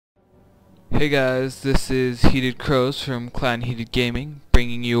Hey guys, this is Heated Crows from Clan Heated Gaming,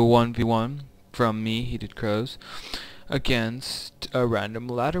 bringing you a 1v1 from me, Heated Crows, against a random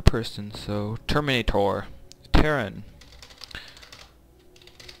ladder person, so Terminator, Terran.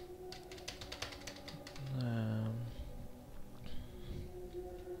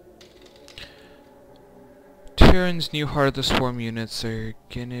 Terran's new Heart of the Swarm units are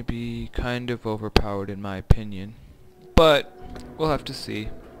gonna be kind of overpowered in my opinion, but we'll have to see.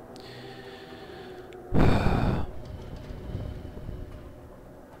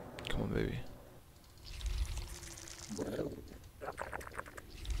 Come on, baby.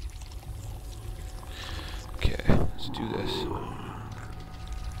 Okay, let's do this.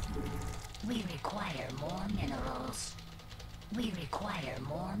 We require more minerals. We require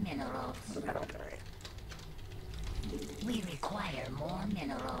more minerals. We require more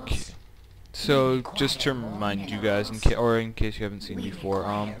minerals. Okay. So, just to remind you guys, in case you haven't seen me before,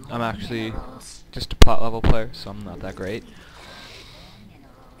 I'm actually just a plot level player, so I'm not that great.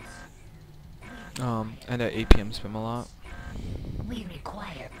 And at APM spam a lot. We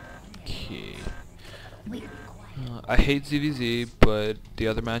require. Okay. I hate ZVZ, but the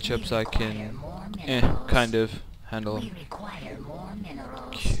other matchups I can, kind of handle. We require more minerals.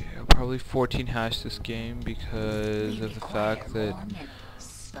 Okay, I'll probably 14 hash this game because of the fact that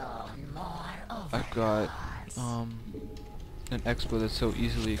I've got an expo that's so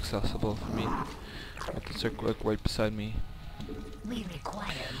easily accessible for me. With the circle like right beside me.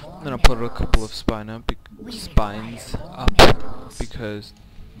 Then I'll put a couple of spines up because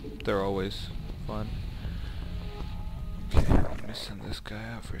they're always fun. Okay, let me send this guy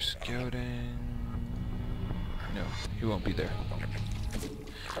out for scouting. No, he won't be there.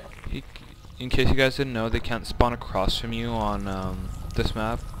 In case you guys didn't know, they can't spawn across from you on this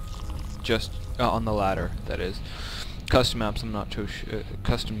map. Just on the ladder, that is. Custom maps, I'm not too sure.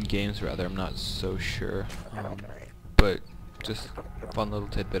 Custom games, rather, I'm not so sure. But just fun little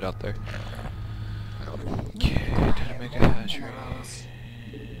tidbit out there. Okay, did I make a hatchery?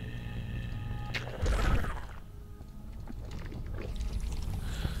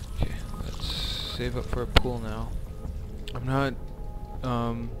 Okay, let's save up for a pool now. I'm not,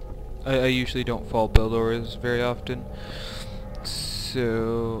 I usually don't fall build orders very often.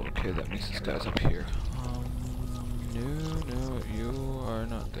 So, okay, that means this guy's up here. No, you are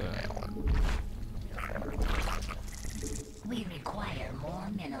not there. We require more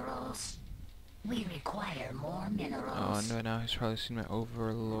minerals. We require more minerals. Oh no, now he's probably seen my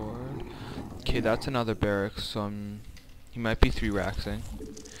overlord. Okay, that's another barracks, so he might be 3-raxing.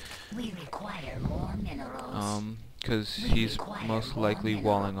 We require more minerals. Because he's most likely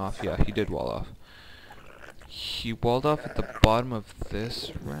walling off. Yeah, he did wall off. He walled off at the bottom of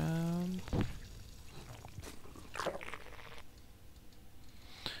this ramp.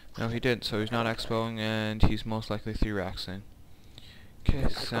 No, he didn't, so he's not expoing, and he's most likely 3-raxing. Okay,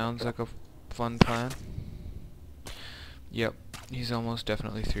 sounds like a fun plan. Yep, he's almost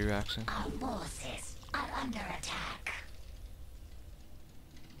definitely 3-raxing. Our forces are under attack.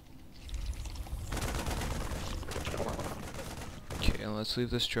 Okay, and let's leave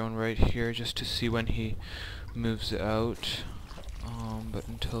this drone right here just to see when he moves out. But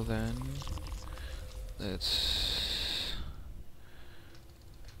until then, let's...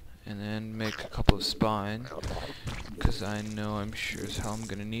 and then make a couple of spine, because I'm sure as hell I'm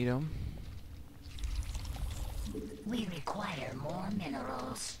gonna need them. We require more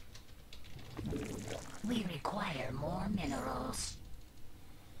minerals. We require more minerals.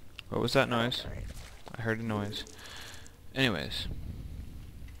 What was that noise? I heard a noise. Anyways.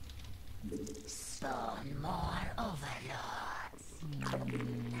 Spawn more overlords.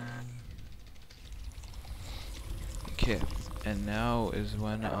 Okay, and now is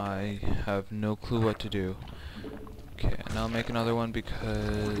when I have no clue what to do. Okay, and I'll make another one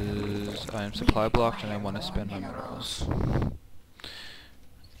because I am supply blocked and I want to spend my minerals. And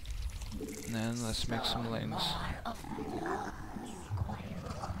then let's make some lings.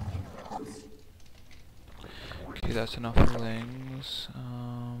 Okay, that's enough for lings.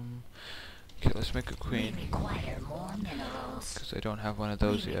 Okay, let's make a queen. Because I don't have one of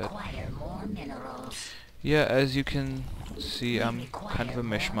those yet. Yeah, as you can see, I'm kind of a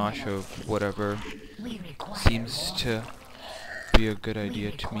mishmash of whatever seems to be a good idea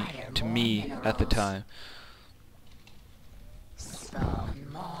to me at the time.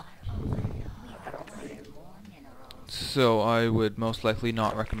 So I would most likely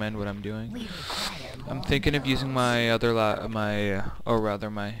not recommend what I'm doing. I'm thinking of using my other my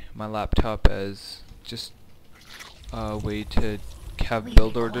laptop as just a way to have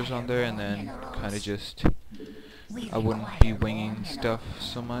build orders on there, and then kind of just I wouldn't be winging stuff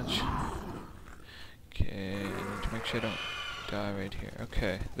so much. Okay, I need to make sure I don't die right here.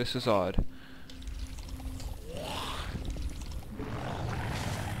 Okay, this is odd.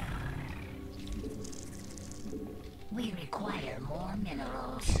 We require more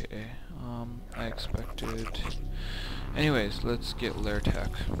minerals. Okay, I expected... Anyways, let's get Lair Tech.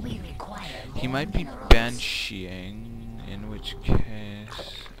 We require more He might be minerals. bansheeing, in which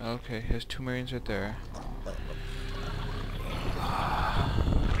case... Okay, he has 2 Marines right there.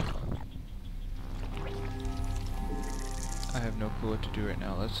 I have no clue what to do right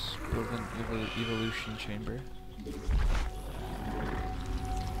now. Let's build an evolution chamber.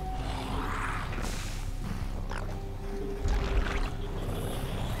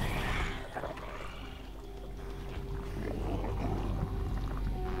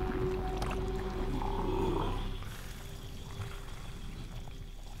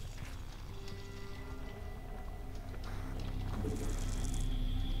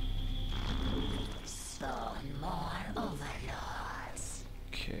 Spawn more overlords.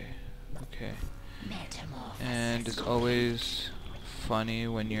 Okay, okay. Metamorphosis. And it's always funny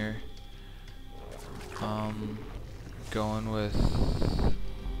when you're going with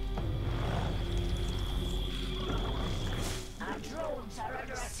Our drones are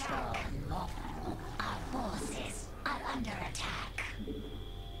under attack. Our forces are under attack.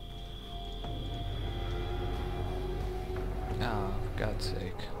 oh, for God's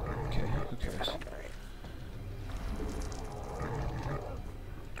sake. Okay, who cares?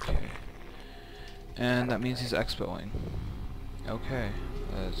 Okay. And that means he's expoing. Okay,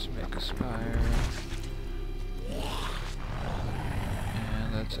 let's make a spire.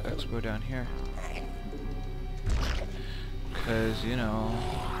 And let's expo down here. Because, you know,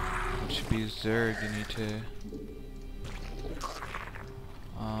 it should be Zerg, you need to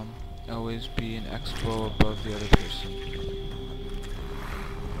always be an expo above the other person.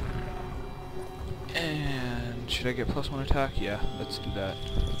 And should I get +1 attack? Yeah, let's do that.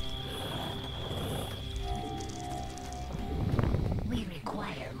 We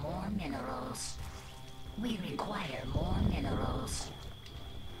require more minerals. We require more minerals.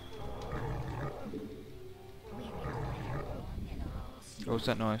 We require more minerals. What was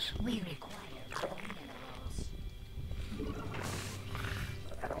that noise? We require more minerals.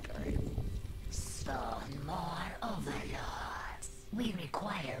 Spawn more overlords. We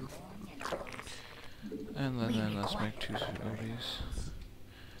require more minerals. And then let's make 2 zombies.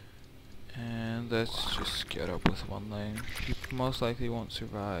 And let's just get up with 1 lane. He most likely won't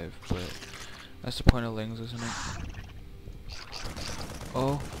survive, but that's the point of lings, isn't it?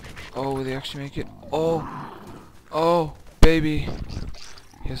 Oh, oh, will they actually make it? Oh, oh, baby.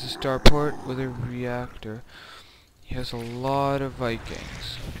 He has a starport with a reactor. He has a lot of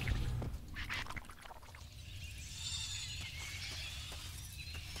Vikings.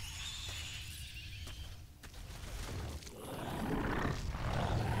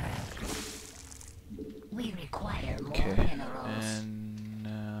 We require more Okay, minerals. and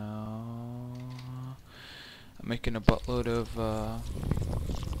now I'm making a buttload of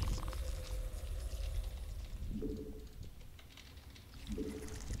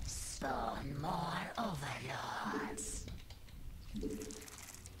Spawn more overlords.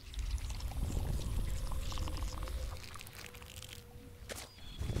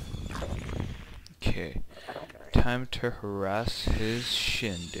 okay, time to harass his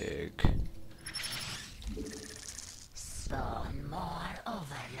shindig. Spawn more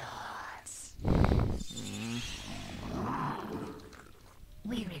overlords.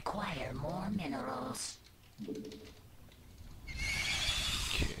 We require more minerals.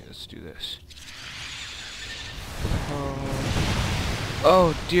 Okay, let's do this.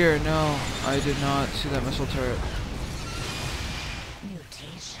 Oh dear, no, I did not see that missile turret.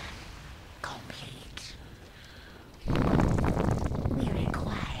 Mutation complete. We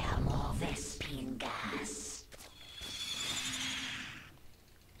require more Vespine gas.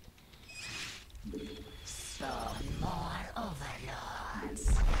 Spawn more overlords.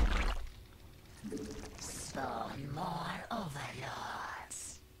 Spawn more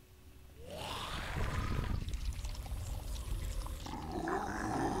overlords.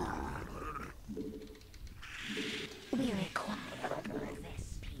 We require more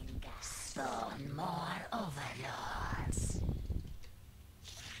Vespine gas. Spawn more overlords.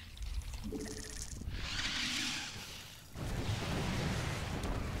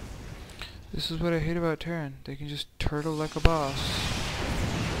 This is what I hate about Terran. They can just turtle like a boss.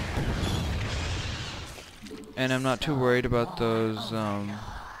 And I'm not too worried about those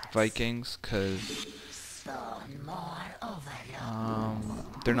Vikings, cause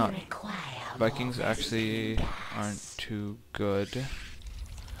they're not. Vikings actually aren't too good.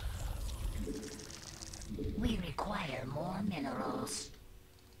 more minerals.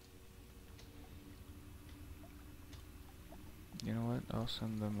 You know what? I'll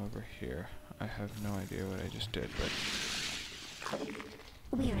send them over here. I have no idea what I just did, but...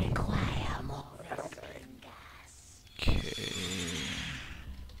 We require more respiring gas. Okay.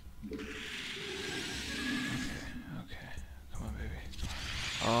 Okay. Come on, baby.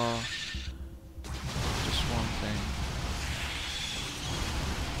 Oh. Just one thing.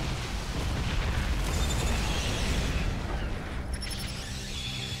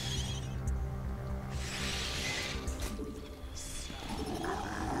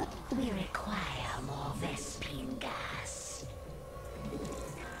 We require more Vespine gas.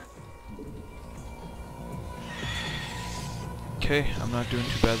 Okay, I'm not doing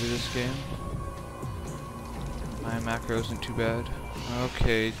too badly this game. My macro isn't too bad.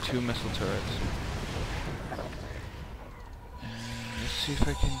 Okay, 2 missile turrets. And let's see if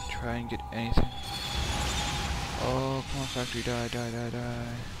I can try and get anything. Oh, come on, factory, die, die, die,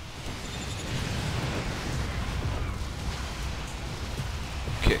 die.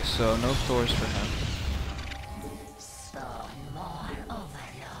 Okay, so no Thors for him. Spawn more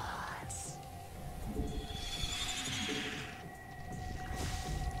overlords.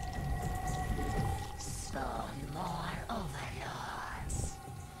 Spawn more overlords.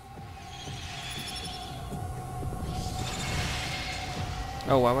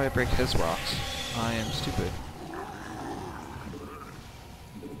 Oh, why would I break his rocks? I am stupid.